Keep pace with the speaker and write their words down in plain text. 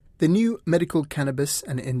The new medical cannabis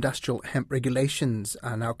and industrial hemp regulations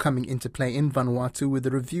are now coming into play in Vanuatu with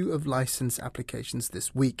a review of license applications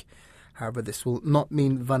this week. However, this will not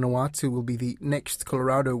mean Vanuatu will be the next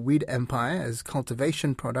Colorado weed empire, as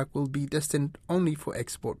cultivation product will be destined only for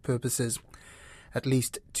export purposes. At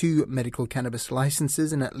least 2 medical cannabis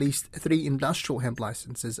licenses and at least 3 industrial hemp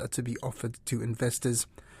licenses are to be offered to investors.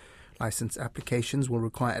 License applications will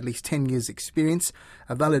require at least 10 years' experience,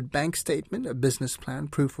 a valid bank statement, a business plan,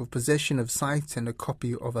 proof of possession of site, and a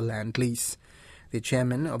copy of a land lease. The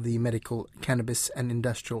chairman of the Medical Cannabis and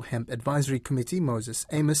Industrial Hemp Advisory Committee, Moses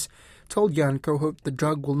Amos, told Jan Cohope the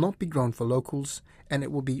drug will not be grown for locals and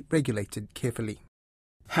it will be regulated carefully.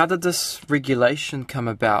 How did this regulation come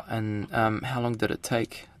about, and how long did it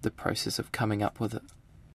take, the process of coming up with it?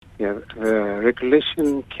 Yeah, the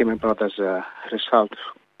regulation came about as a result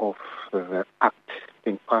of the Act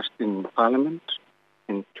being passed in Parliament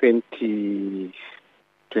in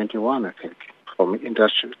 2021, I think, for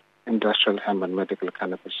industrial hemp and medical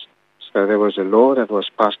cannabis. So there was a law that was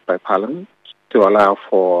passed by Parliament to allow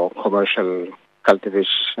for commercial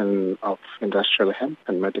cultivation of industrial hemp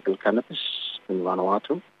and medical cannabis in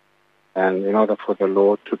Vanuatu. And in order for the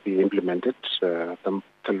law to be implemented, the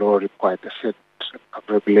law required a set of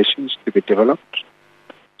regulations to be developed.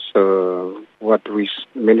 So what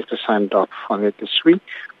Minister signed off on it this week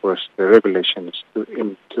was the regulations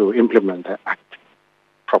to implement the Act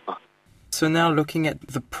proper. So now looking at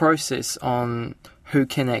the process on who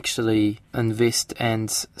can actually invest and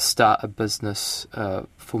start a business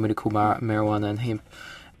for medical marijuana and hemp,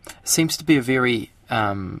 seems to be a very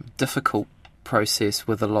difficult process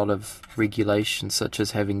with a lot of regulations, such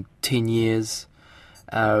as having 10 years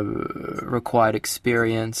required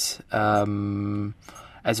experience,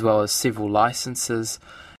 as well as several licenses.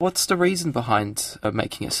 What's the reason behind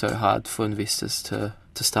making it so hard for investors to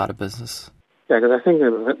start a business? Yeah, because I think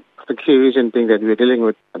the key reason being that we're dealing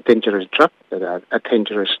with a dangerous drug, a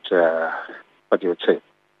dangerous,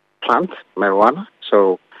 plant, marijuana.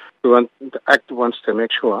 So the Act wants to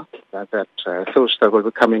make sure that those that will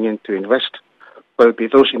be coming in to invest will be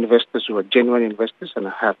those investors who are genuine investors and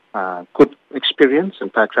have good experience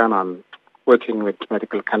and background on working with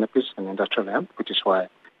medical cannabis and industrial hemp, which is why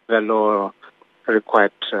the law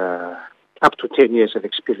required up to 10 years of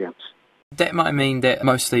experience. That might mean that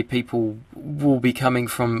mostly people will be coming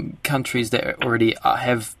from countries that already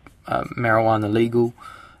have marijuana legal,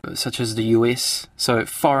 such as the US. So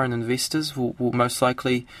foreign investors will most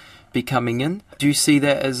likely be coming in. Do you see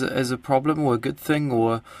that as a problem or a good thing,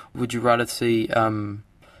 or would you rather see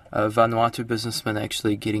Vanuatu businessmen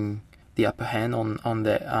actually getting the upper hand on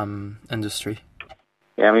that industry?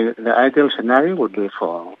 Yeah, I mean, the ideal scenario would be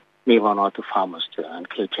for Vanuatu farmers to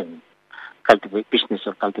engage in business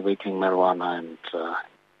of cultivating marijuana and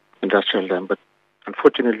industrial hemp, but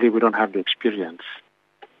unfortunately we don't have the experience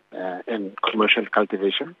in commercial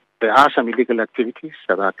cultivation. There are some illegal activities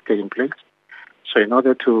that are taking place. So in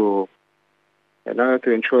order to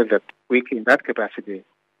ensure that we, in that capacity,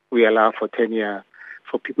 we allow for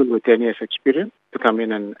people with 10 years experience to come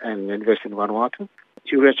in and invest in Vanuatu.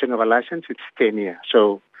 Duration of a license, it's 10 years.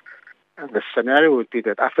 So the scenario would be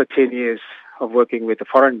that after 10 years of working with a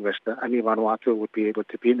foreign investor, Vanuatu would be able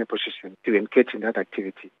to be in a position to engage in that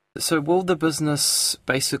activity. So will the business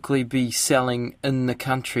basically be selling in the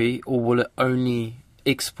country, or will it only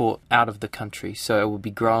export out of the country? So it will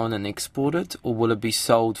be grown and exported, or will it be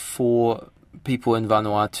sold for people in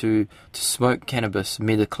Vanuatu to smoke cannabis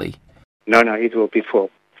medically? No, it will be for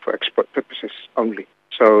export purposes only.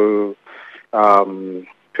 So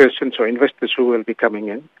persons or investors who will be coming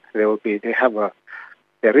in, there is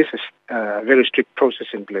a very strict process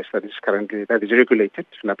in place that is regulated,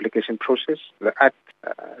 an application process. The Act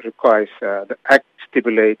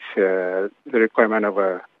stipulates the requirement of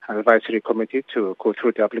an advisory committee to go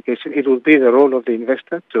through the application. It will be the role of the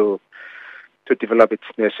investor to develop its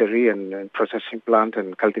nursery and processing plant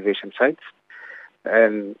and cultivation sites.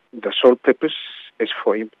 And the sole purpose is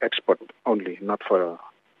for export only, not for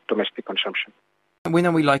domestic consumption. When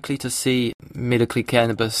are we likely to see medical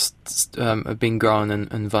cannabis being grown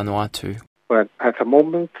in Vanuatu? Well, at the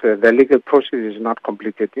moment, the legal process is not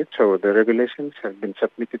completed yet, so the regulations have been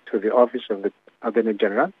submitted to the Office of the Attorney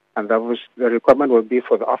General, and the requirement will be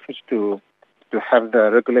for the office to have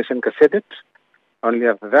the regulation gazetted. Only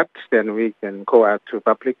after that, then we can go out to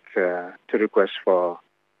public to request to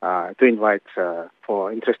invite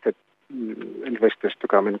for interested investors to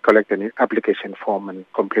come and collect an application form and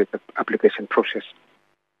complete the application process.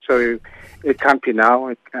 So it can't be now.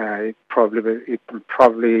 It will probably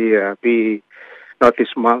be not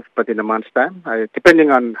this month, but in a month's time,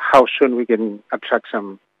 depending on how soon we can attract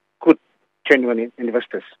some good, genuine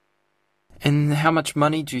investors. And how much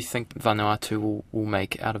money do you think Vanuatu will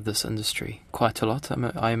make out of this industry? Quite a lot,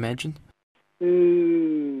 I imagine.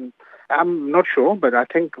 I'm not sure, but I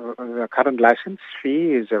think the current license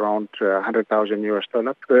fee is around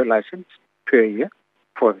 $100,000 per license per year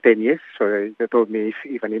for 10 years. So they told me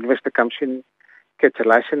if an investor comes in, gets a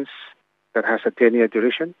license that has a 10-year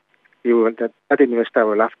duration, that investor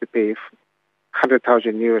will have to pay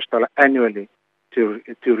 $100,000 annually to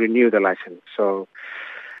renew the license. So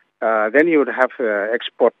then you would have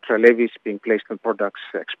export levies being placed on products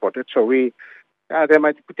exported. So there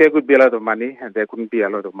could be a lot of money, and there couldn't be a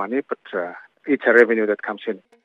lot of money, but it's a revenue that comes in.